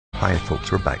Hi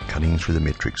folks, we're back cutting through the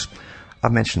matrix.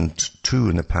 I've mentioned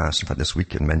two in the past. In fact, this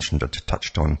week I mentioned it,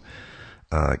 touched on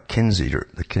Kinsey,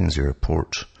 the Kinsey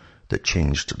report that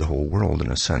changed the whole world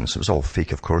in a sense. It was all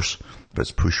fake, of course, but it's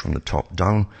pushed from the top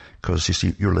down because, you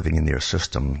see, you're living in their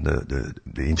system. The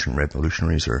ancient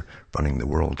revolutionaries are running the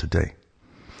world today.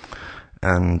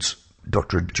 And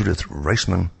DrJudith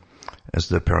Reisman is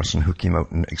the person who came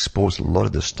out and exposed a lot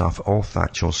of this stuff, all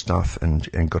factual stuff, and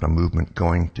got a movement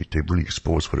going to really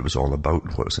expose what it was all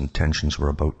about, what its intentions were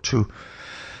about too.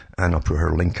 And I'll put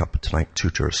her link up tonight too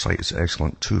to her site. It's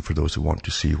excellent too for those who want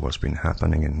to see what's been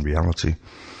happening in reality.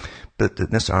 But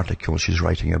in this article, she's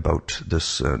writing about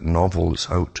this novel that's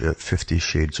out, 50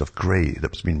 Shades of Grey,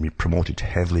 that's been promoted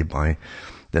heavily by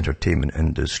the entertainment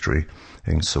industry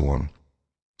and so on.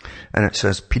 And it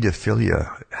says,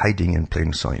 Paedophilia hiding in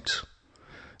plain sight.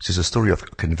 This is a story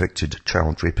of convicted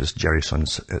child rapist Jerry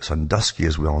Sandusky,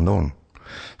 as we all know.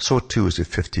 So too is the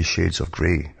 50 Shades of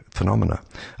Grey phenomena,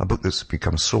 a book that's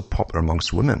become so popular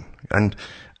amongst women. And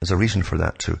there's a reason for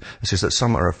that too. It says that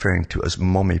some are referring to as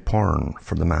mommy porn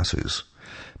for the masses.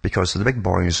 Because the big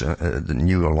boys that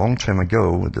knew a long time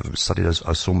ago, they've studied us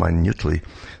so minutely,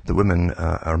 the women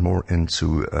are more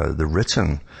into the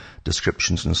written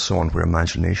descriptions and so on, where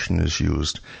imagination is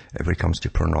used if it comes to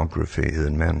pornography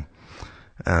than men.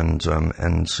 And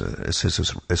it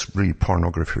says it's really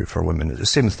pornography for women. It's the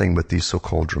same thing with these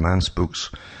so-called romance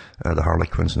books, the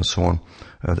Harlequins and so on,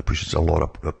 that pushes a lot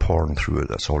of porn through it.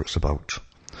 That's all it's about.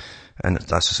 And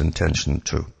that's its intention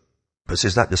too. But it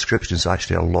says that description is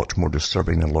actually a lot more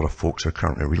disturbing than a lot of folks are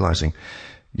currently realizing.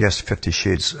 Yes, 50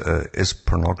 Shades is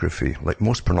pornography. Like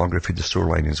most pornography, the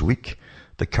storyline is weak.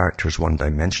 The character is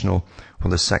one-dimensional, while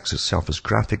the sex itself is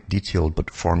graphic, detailed, but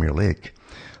formulaic.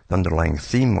 The underlying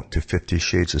theme to 50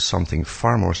 Shades is something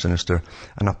far more sinister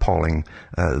and appalling,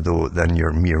 than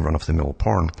your mere run-of-the-mill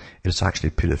porn. It's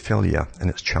actually pedophilia, and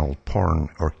it's child porn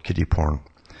or kiddie porn.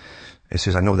 It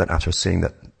says, I know that after saying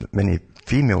that many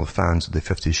female fans of the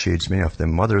 50 Shades, many of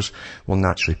them mothers, will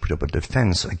naturally put up a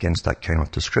defense against that kind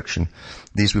of description.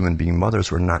 These women, being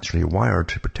mothers, were naturally wired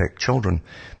to protect children.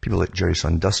 People like Jerry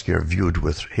Sandusky are viewed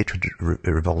with hatred,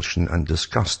 revulsion and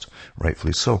disgust,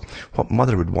 rightfully so. What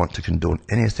mother would want to condone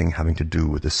anything having to do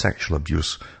with the sexual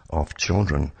abuse of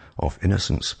children, of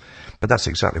innocence? But that's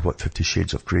exactly what 50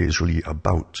 Shades of Grey is really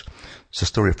about. It's a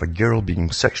story of a girl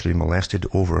being sexually molested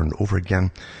over and over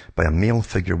again by a male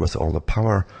figure with all the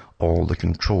power, all the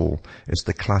control. It's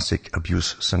the classic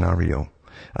abuse scenario.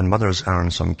 And mothers are in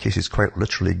some cases quite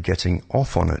literally getting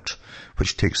off on it,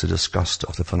 which takes the disgust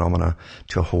of the phenomena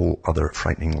to a whole other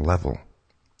frightening level.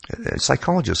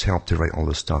 Psychologists help to write all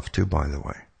this stuff too, by the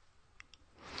way.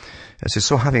 It says,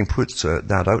 so having put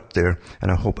that out there,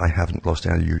 and I hope I haven't lost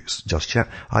any of you just yet,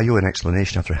 I owe an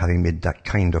explanation after having made that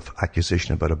kind of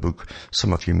accusation about a book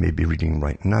some of you may be reading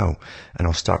right now. And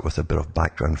I'll start with a bit of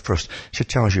background first. She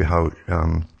tells you how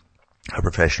her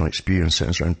professional experience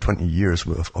is around 20 years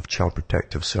of child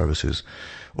protective services.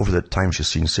 Over that time, she's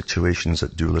seen situations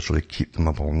that do literally keep them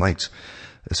up all night.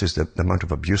 This is the amount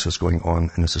of abuse that's going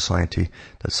on in the society,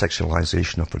 the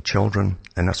sexualization of the children,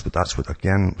 and that's what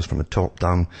again was from the top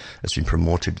down. It's been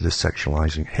promoted, this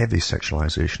heavy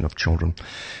sexualization of children.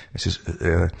 This is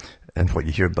and what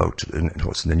you hear about and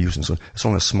what's in the news and so on. It's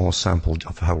only a small sample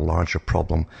of how large a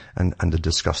problem and the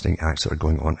disgusting acts that are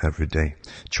going on every day.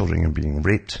 Children are being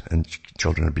raped and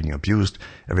children are being abused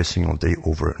every single day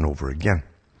over and over again.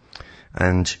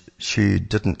 And she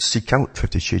didn't seek out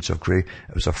 50 Shades of Grey.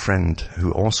 It was a friend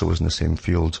who also was in the same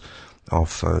field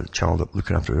of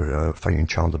looking after fighting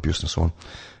child abuse and so on,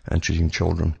 and treating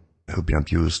children who've been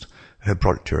abused, who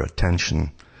brought it to her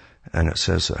attention. And it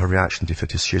says that her reaction to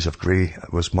 50 Shades of Grey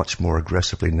was much more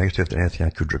aggressively negative than anything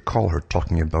I could recall her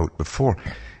talking about before.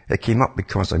 It came up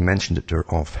because I mentioned it to her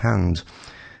offhand.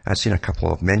 I'd seen a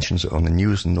couple of mentions on the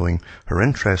news, and knowing her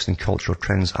interest in cultural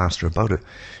trends, asked her about it.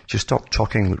 She stopped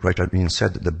talking, looked right at me and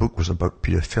said that the book was about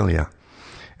paedophilia.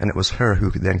 And it was her who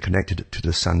then connected it to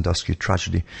the Sandusky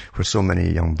tragedy, where so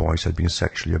many young boys had been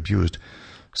sexually abused.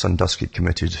 Sandusky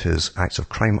committed his acts of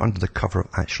crime under the cover of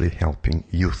actually helping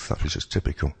youth. That was just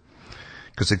typical.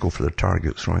 Because they go for their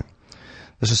targets, right?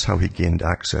 This is how he gained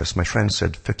access. My friend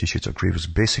said 50 Shades of Grey was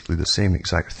basically the same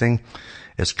exact thing.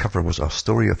 Its cover was a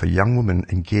story of a young woman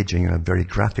engaging in a very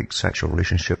graphic sexual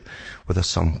relationship with a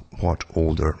somewhat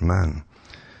older man.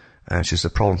 She says the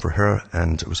problem for her,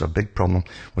 and it was a big problem,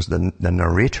 was the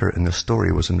narrator in the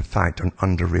story was in fact an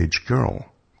underage girl.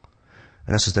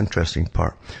 And this is the interesting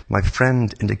part. My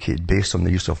friend indicated, based on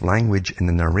the use of language in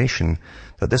the narration,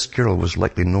 that this girl was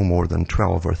likely no more than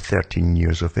 12 or 13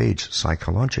 years of age,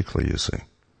 psychologically, you see.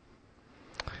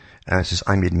 And it says,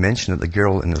 I made mention that the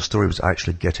girl in the story was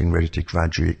actually getting ready to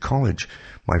graduate college.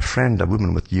 My friend, a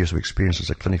woman with years of experience as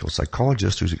a clinical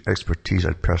psychologist whose expertise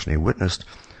I'd personally witnessed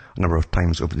a number of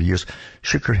times over the years,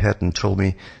 shook her head and told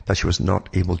me that she was not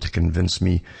able to convince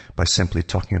me by simply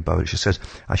talking about it. She said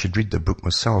I should read the book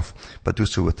myself, but do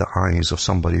so with the eyes of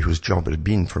somebody whose job it had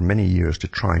been for many years to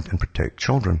try and protect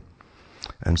children,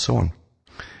 and so on.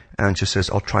 And she says,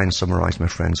 I'll try and summarize my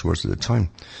friend's words at the time.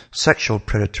 Sexual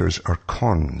predators are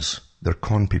cons. They're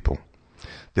con people.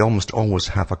 They almost always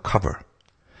have a cover.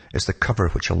 It's the cover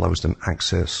which allows them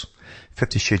access.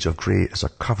 50 Shades of Grey is a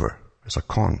cover, is a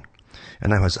con,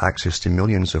 and now has access to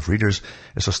millions of readers.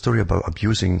 It's a story about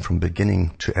abusing from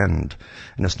beginning to end.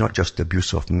 And it's not just the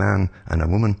abuse of man and a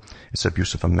woman, it's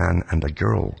abuse of a man and a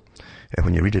girl. And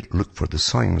when you read it, look for the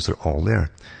signs, they're all there.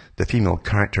 The female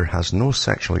character has no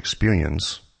sexual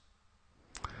experience.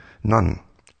 None.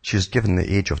 She's given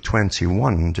the age of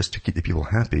 21 just to keep the people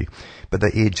happy, but the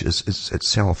age is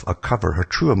itself a cover. Her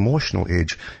true emotional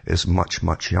age is much,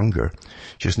 much younger.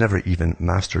 She's never even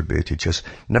masturbated. She's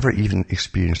never even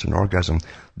experienced an orgasm.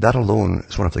 That alone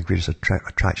is one of the greatest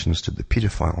attractions to the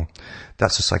pedophile.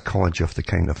 That's the psychology of the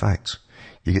kind of act.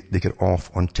 They get off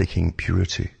on taking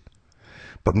purity.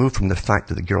 But move from the fact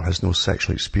that the girl has no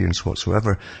sexual experience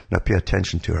whatsoever. Now pay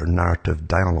attention to her narrative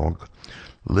dialogue.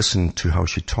 Listen to how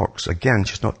she talks. Again,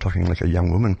 she's not talking like a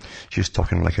young woman. She's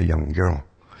talking like a young girl.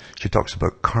 She talks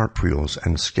about cartwheels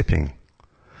and skipping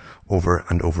over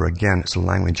and over again. It's the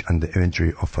language and the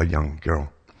imagery of a young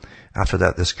girl. After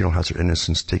that, this girl has her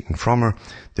innocence taken from her.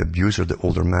 The abuser, the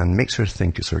older man, makes her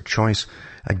think it's her choice.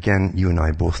 Again, you and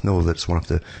I both know that it's one of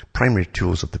the primary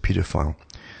tools of the pedophile.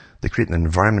 They create an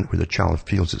environment where the child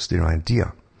feels it's their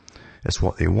idea. It's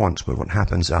what they want, but what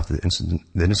happens after the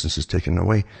innocence is taken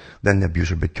away, then the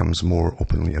abuser becomes more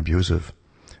openly abusive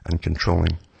and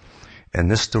controlling. In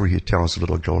this story, he tells the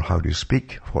little girl how to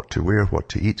speak, what to wear, what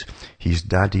to eat. He's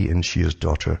daddy and she is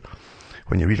daughter.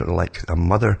 When you read it like a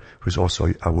mother who's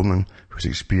also a woman who's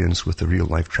experienced with the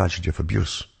real-life tragedy of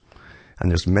abuse.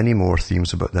 And there's many more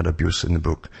themes about that abuse in the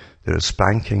book. There is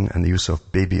spanking and the use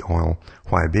of baby oil.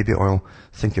 Why baby oil?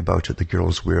 Think about it. The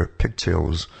girls wear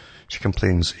pigtails. She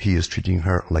complains he is treating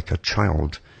her like a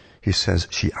child. He says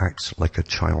she acts like a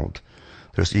child.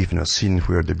 There's even a scene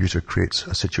where the abuser creates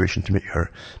a situation to make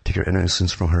her take her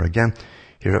innocence from her again.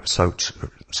 He rips out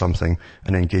something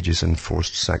and engages in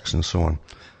forced sex and so on.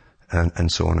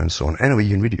 And so on and so on. Anyway,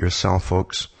 you can read it yourself,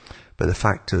 folks. But the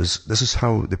fact is, this is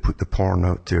how they put the porn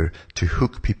out there to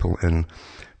hook people in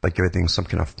by giving them some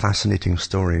kind of fascinating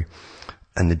story.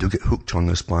 And they do get hooked on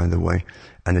this, by the way,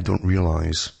 and they don't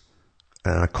realize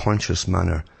in a conscious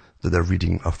manner that they're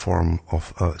reading a form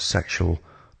of sexual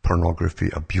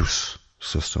pornography abuse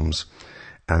systems.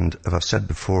 And as I've said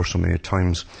before so many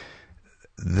times,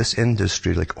 this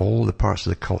industry, like all the parts of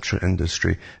the culture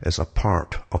industry, is a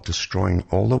part of destroying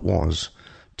all that was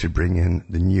to bring in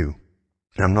the new.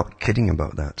 And I'm not kidding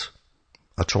about that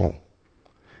at all.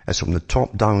 It's from the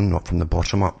top down, not from the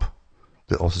bottom up,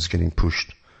 that also is getting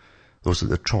pushed. Those at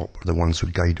the top are the ones who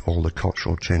guide all the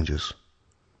cultural changes.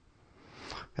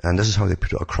 And this is how they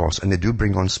put it across. And they do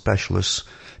bring on specialists,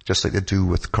 just like they do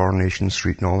with Coronation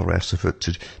Street and all the rest of it,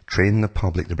 to train the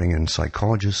public. They bring in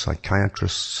psychologists,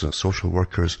 psychiatrists, social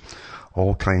workers,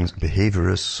 all kinds of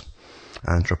behaviorists,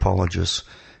 anthropologists,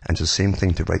 and it's the same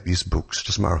thing to write these books. It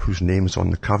doesn't matter whose name is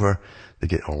on the cover. They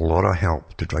get a lot of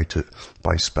help to write it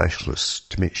by specialists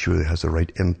to make sure it has the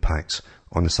right impact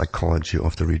on the psychology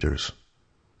of the readers.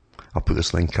 I'll put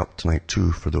this link up tonight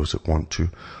too for those that want to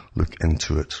look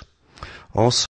into it. Also,